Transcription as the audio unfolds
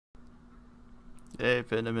Hey,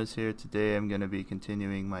 Venomous here. Today I'm going to be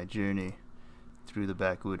continuing my journey through the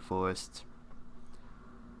backwood forest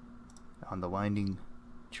on the winding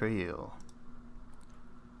trail.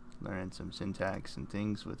 Learning some syntax and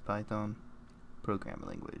things with Python programming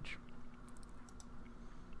language.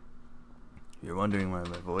 If you're wondering why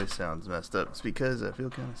my voice sounds messed up, it's because I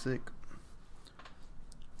feel kind of sick.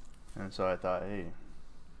 And so I thought, hey,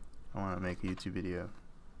 I want to make a YouTube video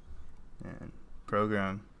and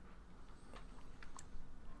program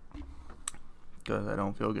because I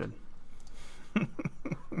don't feel good.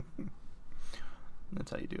 That's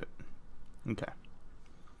how you do it. Okay.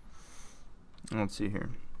 Let's see here.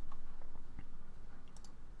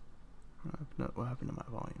 What happened to my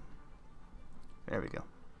volume? There we go.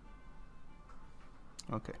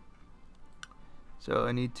 Okay. So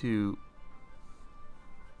I need to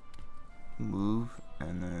move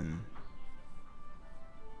and then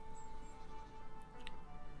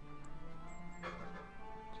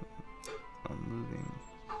I'm moving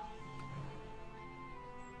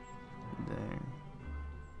there,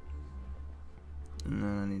 and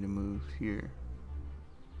then I need to move here.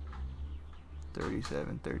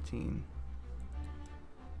 3713.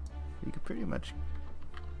 You could pretty much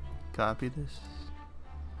copy this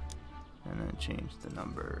and then change the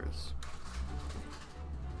numbers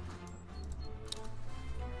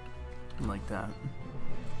like that,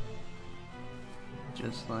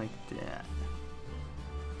 just like that.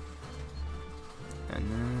 And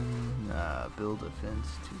then build a fence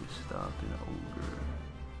to stop an ogre.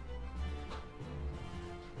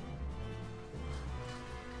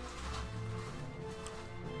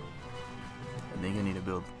 I think I need to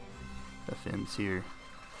build a fence here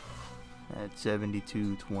at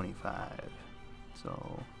 7225.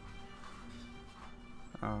 So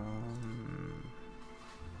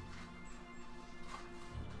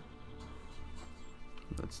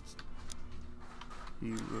let's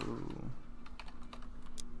hero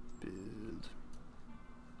build.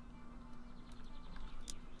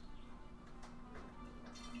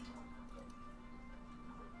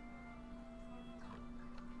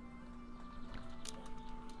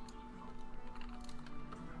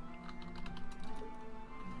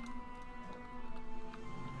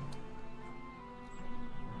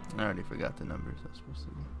 I already forgot the numbers. That's supposed to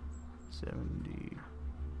be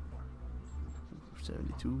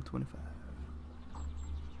 7225.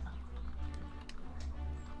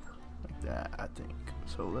 Like that, I think.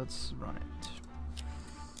 So let's run it.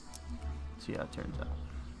 See how it turns out.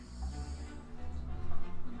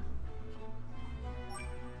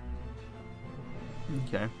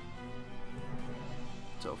 Okay.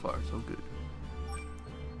 So far, so good.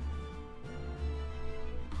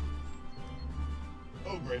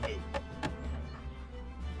 Oh, great move.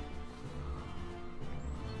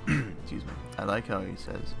 Excuse me. I like how he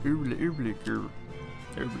says whenever he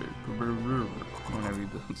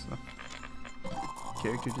builds stuff.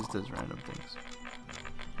 Character just does random things.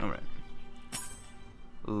 Alright.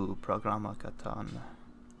 Ooh, Programmaticon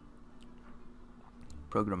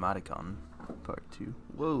Part 2.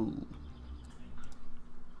 Whoa.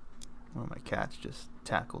 One of my cats just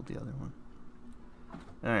tackled the other one.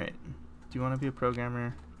 Alright. Do you want to be a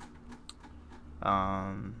programmer?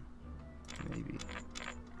 Maybe.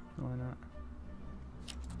 Why not?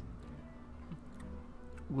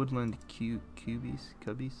 Woodland cubbies.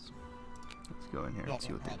 Let's go in here and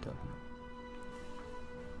see what they're talking about.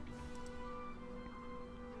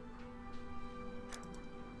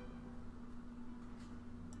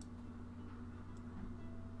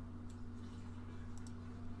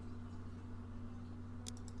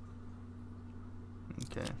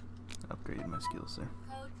 Okay, upgraded my skills there.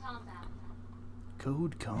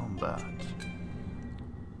 CodeCombat.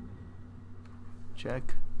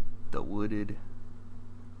 Check the wooded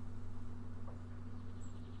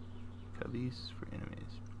cubbies for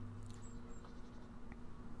enemies.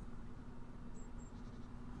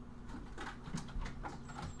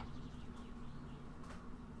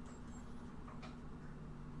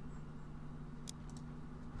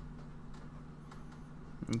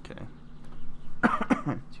 Okay.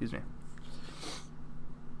 Excuse me.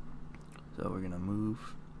 So we're gonna move.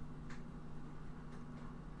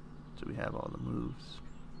 So we have all the moves.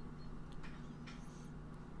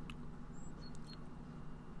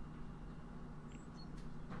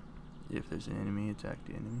 If there's an enemy, attack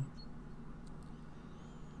the enemy.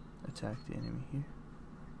 Attack the enemy here.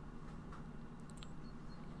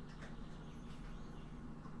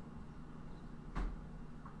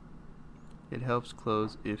 It helps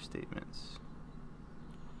close if statements.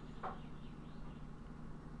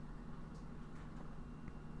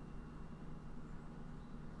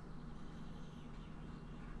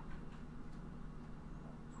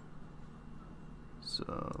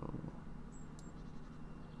 So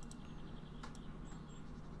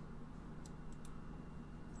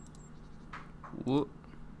whoop.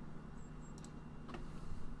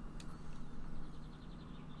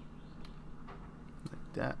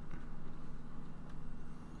 Like that.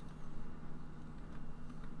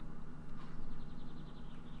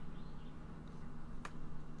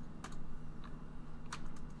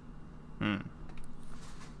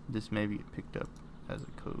 This may be picked up as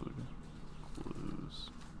a code. Clues.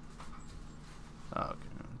 Oh, okay,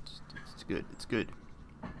 no, it's good. It's good.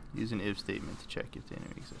 Use an if statement to check if the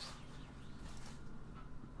enemy exists.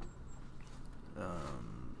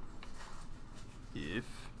 If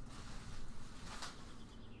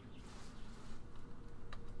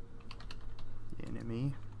the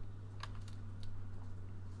enemy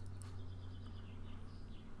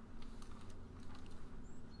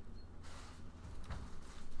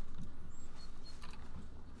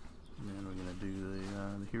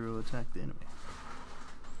hero attack the enemy.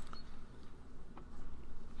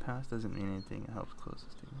 Pass doesn't mean anything, it helps close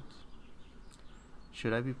the statements.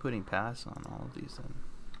 Should I be putting pass on all of these then?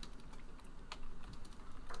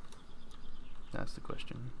 That's the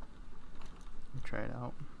question. Try it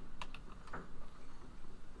out.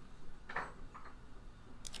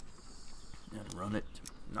 And run it.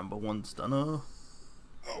 Number one stunner.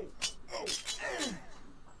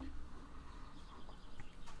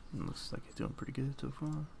 Looks like he's doing pretty good so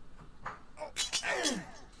far.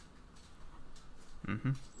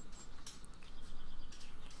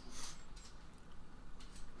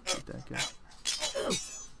 Get that guy.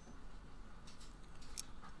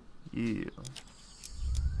 Yeah.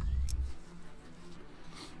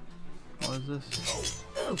 What is this?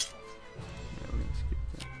 Yeah, we're gonna skip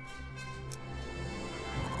that.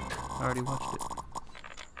 I already watched it.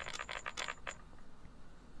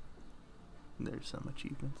 There's some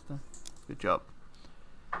achievements there. Good job.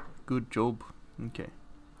 Good job. Okay.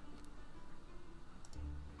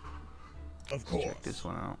 Of course. Check this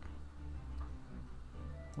one out.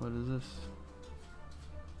 What is this?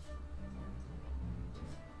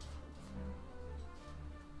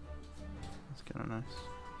 That's kind of nice.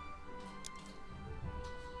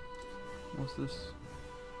 What's this?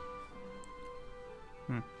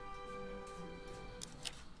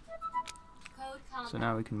 So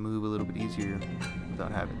now we can move a little bit easier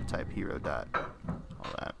without having to type hero dot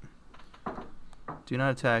all that. Do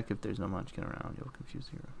not attack if there's no munchkin around. You'll confuse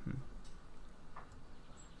the hero.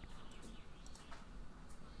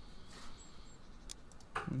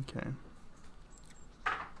 Okay.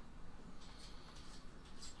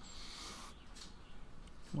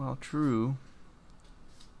 While true,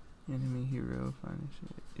 enemy hero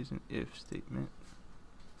is an if statement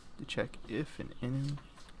to check if an enemy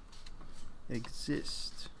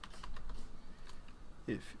exists.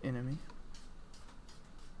 If enemy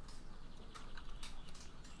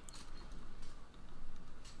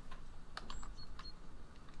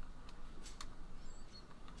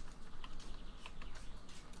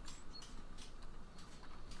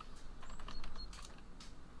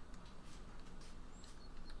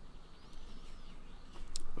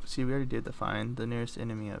see, we already did the find the nearest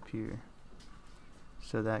enemy up here,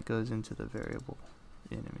 so that goes into the variable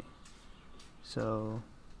enemy. So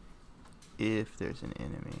if there's an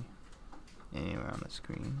enemy anywhere on the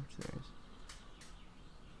screen, which there is,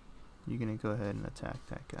 you're gonna go ahead and attack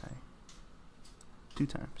that guy 2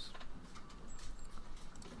 times.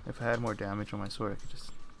 If I had more damage on my sword, I could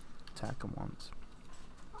just attack him once.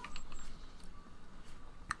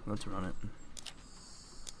 Let's run it.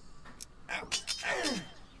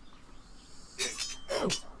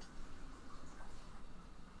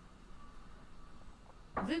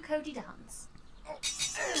 Vu Cody dance.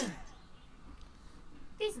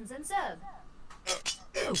 Decent and serve.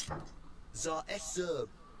 Za serve.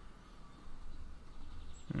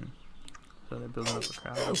 So they're building up a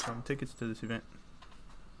crowd of some tickets to this event.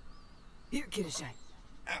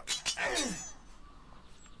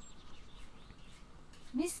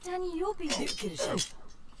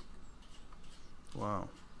 Wow.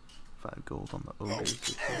 5 gold on the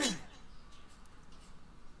ogres.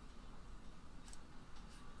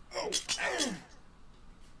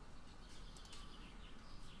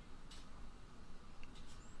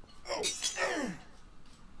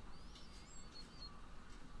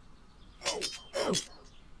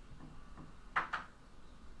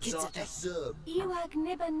 Iwag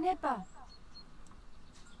nibba nibba.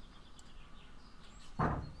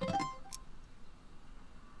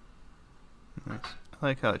 Nice. I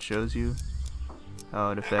like how it shows you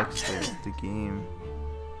how it affects the game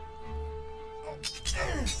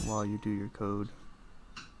while you do your code.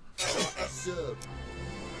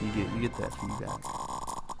 You get that feedback.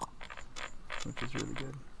 which is really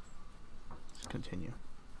good. Let's continue.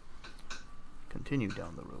 Continue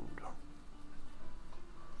down the road.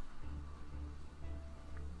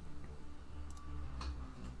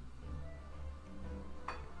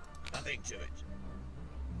 Nothing to it.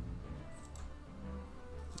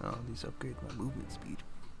 Oh, these upgrade my movement speed.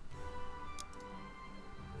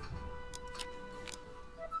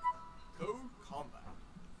 CodeCombat.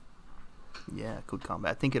 Yeah, CodeCombat.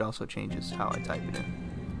 I think it also changes how I type it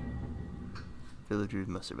in. Villagers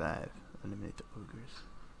must survive. Eliminate the ogres.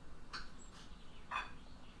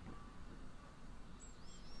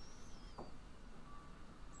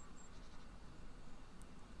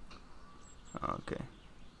 Okay.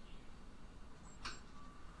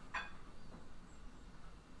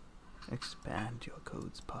 Expand your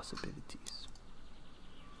code's possibilities.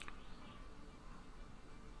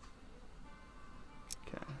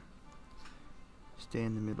 Okay. Stay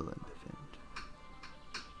in the middle and defend.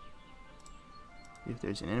 If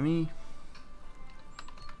there's an enemy,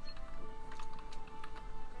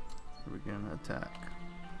 we're gonna attack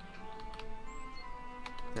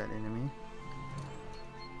that enemy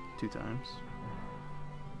 2 times.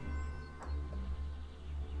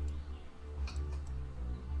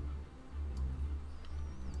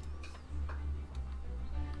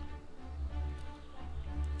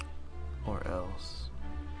 Or else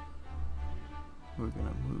we're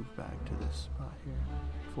gonna move back to this spot here.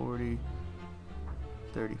 40,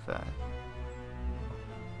 35.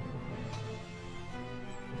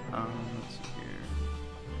 Let's see here.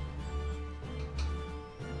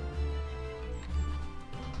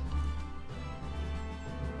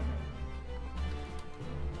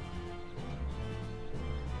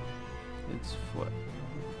 It's what?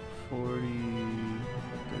 40,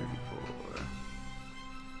 34.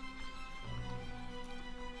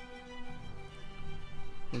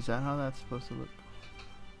 Is that how that's supposed to look?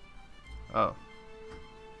 Oh.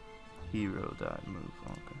 Hero dot move.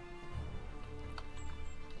 Okay.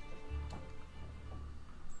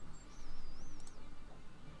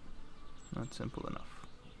 Not simple enough.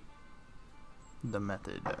 The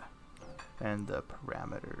method and the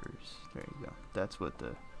parameters. There you go. That's what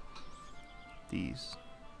these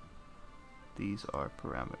are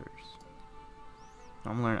parameters.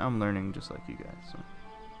 I'm learning just like you guys.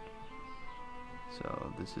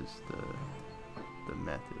 So this is the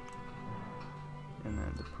method, and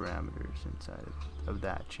then the parameters inside of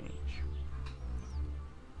that change.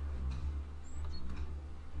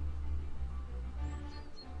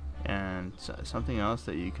 And so, something else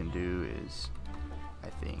that you can do is, I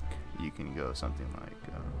think you can go something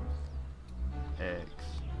like x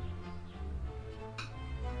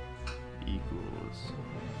equals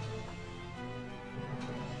and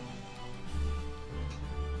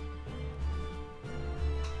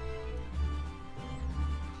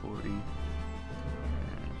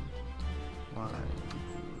y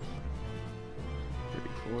equals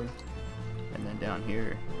 34, and then down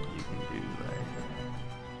here you can do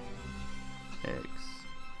like x,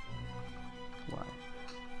 y,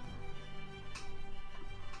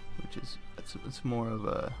 which is it's more of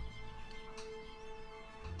a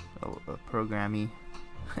programmy,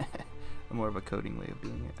 more of a coding way of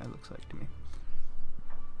doing it. It looks like to me.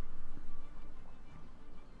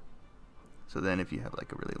 So then if you have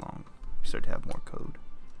like a really long, you start to have more code,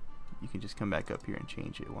 you can just come back up here and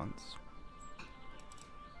change it once.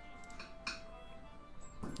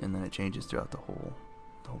 And then it changes throughout the whole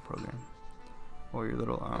program. Or your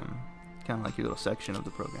little, kind of like your little section of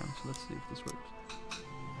the program. So let's see if this works.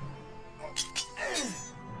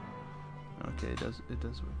 Okay, it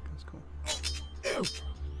does work. That's cool.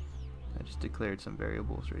 I just declared some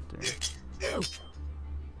variables right there.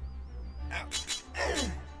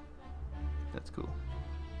 That's cool.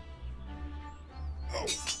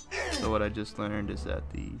 So what I just learned is that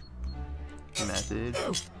the method,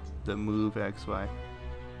 the move xy,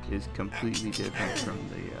 is completely different from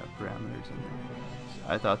the parameters in there. So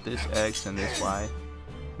I thought this x and this y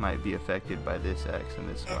might be affected by this x and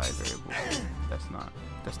this y variable. That's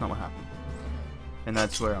not what happened. And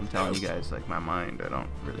that's where I'm telling you guys, like, my mind, I don't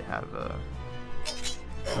really have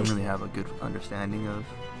a good understanding of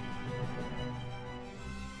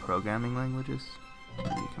programming languages. I'm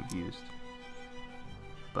really confused.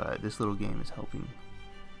 But this little game is helping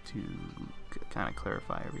to kind of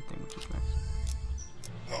clarify everything, which is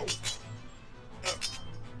nice.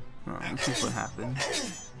 This is what happened.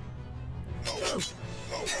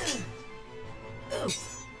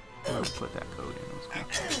 I'm gonna put that code in. Let's go.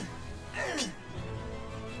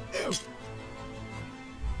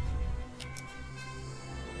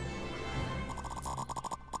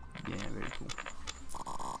 Yeah, very cool.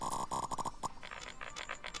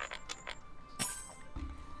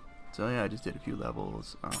 So yeah, I just did a few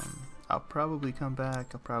levels. I'll probably come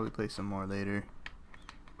back. I'll probably play some more later.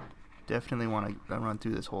 Definitely want to run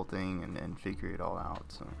through this whole thing and figure it all out.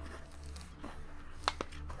 So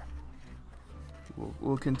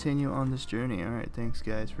we'll continue on this journey. All right, thanks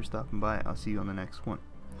guys for stopping by. I'll see you on the next one.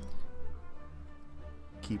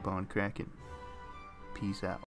 Keep on cracking. Peace out.